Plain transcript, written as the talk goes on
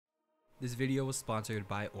This video was sponsored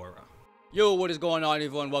by Aura. Yo, what is going on,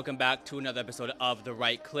 everyone? Welcome back to another episode of The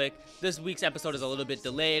Right Click. This week's episode is a little bit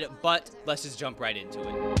delayed, but let's just jump right into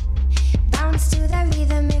it. Bounce to the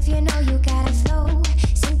rhythm if you know you gotta flow.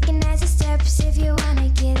 Sinking as it steps if you wanna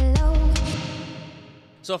get low.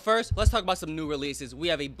 So first, let's talk about some new releases. We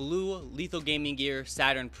have a blue Lethal Gaming Gear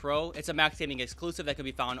Saturn Pro. It's a Max Gaming exclusive that can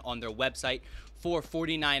be found on their website for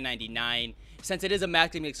 $49.99. Since it is a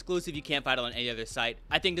Max Gaming exclusive, you can't find it on any other site.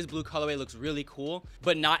 I think this blue colorway looks really cool,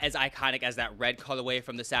 but not as iconic as that red colorway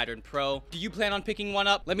from the Saturn Pro. Do you plan on picking one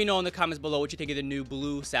up? Let me know in the comments below what you think of the new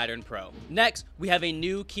blue Saturn Pro. Next, we have a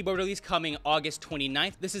new keyboard release coming August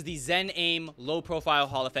 29th. This is the Zen Aim low profile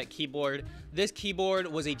Hall Effect keyboard. This keyboard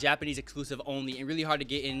was a Japanese exclusive only and really hard to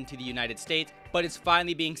get into the United States, but it's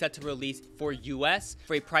finally being set to release for US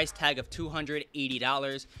for a price tag of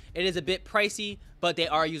 $280. It is a bit pricey, but they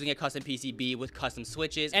are using a custom PCB with custom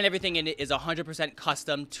switches, and everything in it is 100%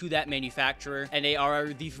 custom to that manufacturer, and they are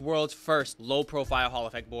the world's first low-profile Hall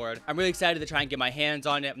Effect board. I'm really excited to try and get my hands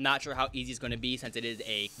on it. I'm not sure how easy it's going to be since it is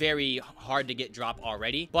a very hard-to-get drop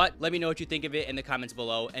already, but let me know what you think of it in the comments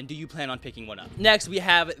below, and do you plan on picking one up? Next, we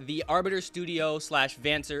have the Arbiter Studio /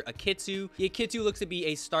 Vancer Akitsu. The Akitsu looks to be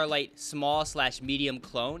a Starlight small / medium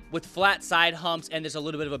clone with flat side humps, and there's a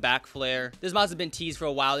little bit of a back flare. This mouse has been teased for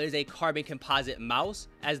a while. It is a carbon composite mouse,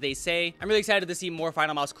 as they say. I'm really excited to see more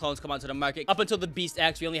Final Mouse clones come onto the market. Up until the Beast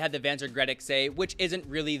X, we only had the Vancer Credit XA, which isn't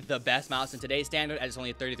really the best mouse in today's standard, as it's only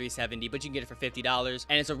a $33.70, but you can get it for $50,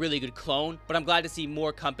 and it's a really good clone. But I'm glad to see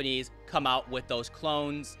more companies come out with those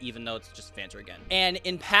clones, even though it's just Vancer again. And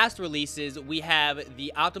in past releases, we have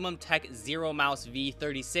the Optimum Tech Zero Mouse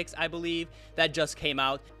V36, I believe, that just came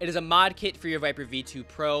out. It is a mod kit for your Viper V2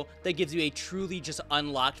 Pro that gives you a truly just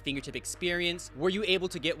unlocked fingertip experience. Were you able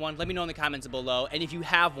to get one? Let me know in the comments below, and if you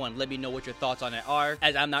have one, let me know what your thoughts on it are,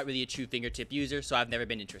 as I'm not really a true fingertip user, so I've never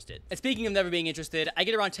been interested. And speaking of never being interested, I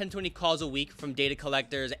get around 10-20 calls a week from data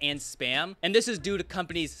collectors and spam, and this is due to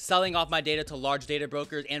companies selling off my data to large data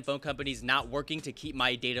brokers and phone companies not working to keep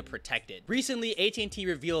my data protected. Recently, AT&T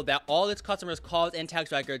revealed that all its customers' calls and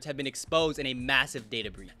text records have been exposed in a massive data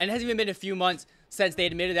breach, and it hasn't even been a few months since they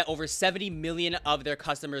admitted that over 70 million of their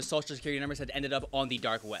customers' social security numbers had ended up on the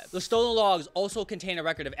dark web. The stolen logs also contain a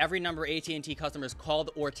record of every number AT&T customers called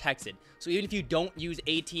or texted. So even if you don't use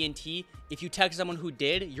AT&T, if you text someone who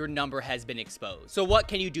did, your number has been exposed. So what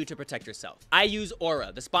can you do to protect yourself? I use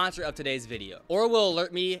Aura, the sponsor of today's video. Aura will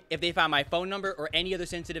alert me if they find my phone number or any other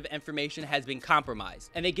sensitive information has been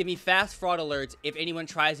compromised. And they give me fast fraud alerts if anyone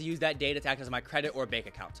tries to use that data to access my credit or bank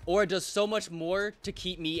account. Aura does so much more to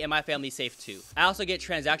keep me and my family safe too. I also get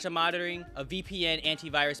transaction monitoring, a VPN,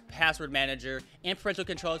 antivirus, password manager, and parental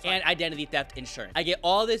controls, and identity theft insurance. I get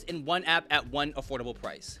all this in one app at one affordable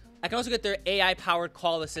price. I can also get their AI-powered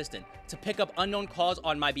call assistant to pick up unknown calls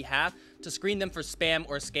on my behalf, to screen them for spam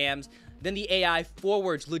or scams. Then the AI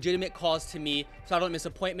forwards legitimate calls to me so I don't miss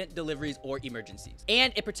appointment, deliveries, or emergencies.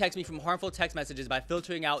 And it protects me from harmful text messages by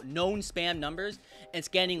filtering out known spam numbers and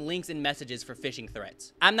scanning links and messages for phishing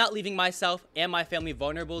threats. I'm not leaving myself and my family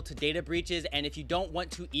vulnerable to data breaches, and if you don't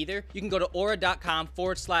want to either, you can go to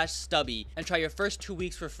aura.com/stubby and try your first 2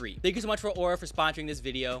 weeks for free. Thank you so much for Aura for sponsoring this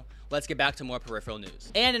video. Let's get back to more peripheral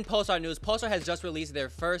news. And in Pulsar news, Pulsar has just released their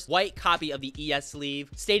first white copy of the ES sleeve,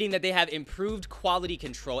 stating that they have improved quality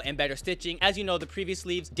control and better stitching. As you know, the previous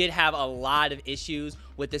sleeves did have a lot of issues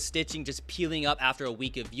with the stitching just peeling up after a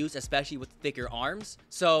week of use, especially with thicker arms.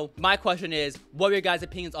 So my question is, what are your guys'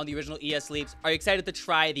 opinions on the original ES sleeves? Are you excited to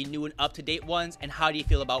try the new and up-to-date ones? And how do you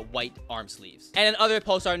feel about white arm sleeves? And in other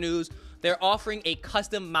Pulsar news, they're offering a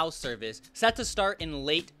custom mouse service set to start in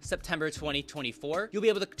late September 2024. You'll be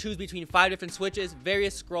able to choose between 5 different switches,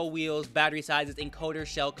 various scroll wheels, battery sizes, encoder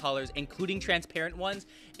shell colors, including transparent ones,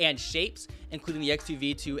 and shapes, including the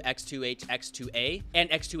X2V2, X2H, X2A, and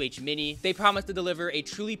X2H Mini. They promise to deliver a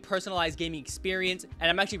truly personalized gaming experience, and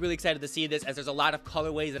I'm actually really excited to see this, as there's a lot of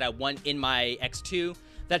colorways that I want in my X2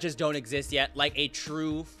 that just don't exist yet, like a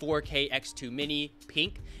true 4K X2 Mini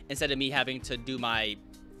pink, instead of me having to do my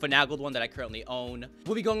finagled one that I currently own.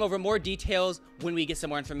 We'll be going over more details when we get some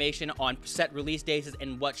more information on set release dates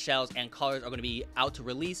and what shells and colors are going to be out to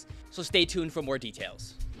release, so stay tuned for more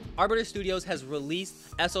details. Arbiter Studios has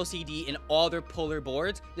released SOCD in all their Polar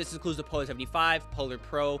boards. This includes the Polar 75, Polar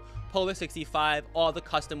Pro, Polar 65, all the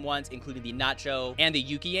custom ones, including the Nacho and the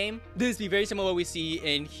Yuki Aim. This will be very similar to what we see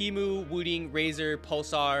in Himu, Wooting, Razer,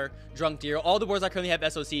 Pulsar, Drunk Deer. All the boards that currently have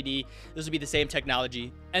SOCD, this will be the same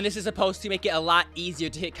technology. And this is supposed to make it a lot easier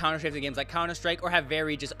to hit counter strafes in games like Counter-Strike, or have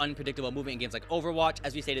very just unpredictable movement in games like Overwatch,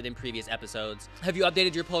 as we stated in previous episodes. Have you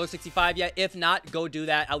updated your Polar 65 yet? If not, go do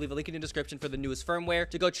that. I'll leave a link in the description for the newest firmware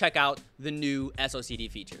to go check check out the new SOCD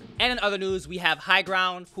feature. And in other news, we have High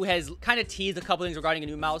Ground, who has kind of teased a couple things regarding a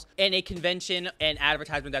new mouse and a convention and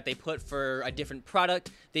advertisement that they put for a different product.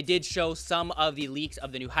 They did show some of the leaks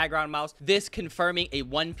of the new High Ground mouse, this confirming a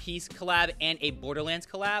One Piece collab and a Borderlands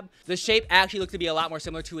collab. The shape actually looked to be a lot more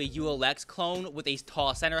similar to a ULX clone with a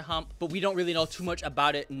tall center hump, but we don't really know too much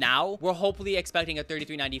about it now. We're hopefully expecting a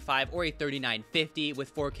 3395 or a 3950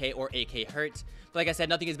 with 4K or 8K hertz. But like I said,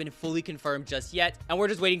 nothing has been fully confirmed just yet, and we're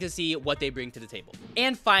just waiting to see what they bring to the table.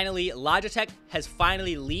 And finally, Logitech has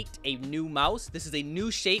finally leaked a new mouse. This is a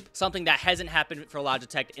new shape, something that hasn't happened for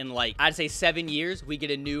Logitech in like, I'd say 7 years. We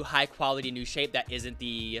get a new high quality new shape that isn't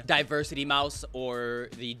the Diversity mouse or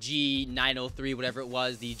the G903, whatever it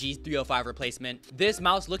was, the G305 replacement. This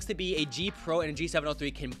mouse looks to be a G Pro and a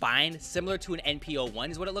G703 combined, similar to an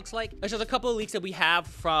NP01 is what it looks like. There's just a couple of leaks that we have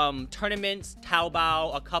from tournaments,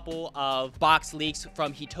 Taobao, a couple of box leaks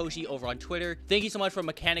from Hitoshi over on Twitter. Thank you so much for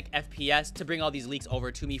Mechanic FPS to bring all these leaks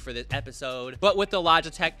over to me for this episode. But with the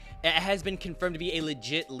Logitech, it has been confirmed to be a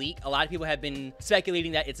legit leak. A lot of people have been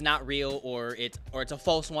speculating that it's not real or it's a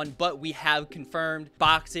false one, but we have confirmed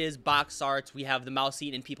boxes, box arts. We have the mouse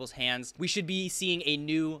seat in people's hands. We should be seeing a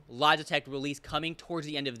new Logitech release coming towards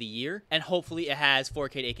the end of the year, and hopefully it has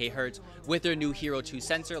 4K to 8K hertz with their new Hero 2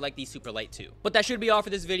 sensor like the Superlight 2. But that should be all for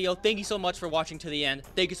this video. Thank you so much for watching to the end.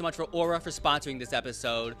 Thank you so much for Aura for sponsoring this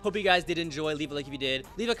episode. Hope you guys did enjoy. Leave a like if you did.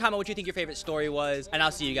 Leave a comment what you think your favorite story was, and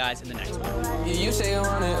I'll see you guys in the next one. You say you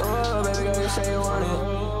want it, oh baby girl, you say you want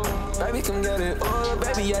it. Baby, come get it, oh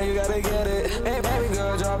baby, yeah, you gotta get it. Hey baby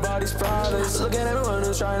girl, drop all these problems. Look at everyone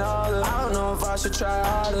who's trying harder. I don't know if I should try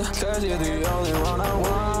harder, cause you're the only one I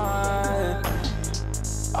want.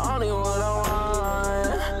 Only one I want.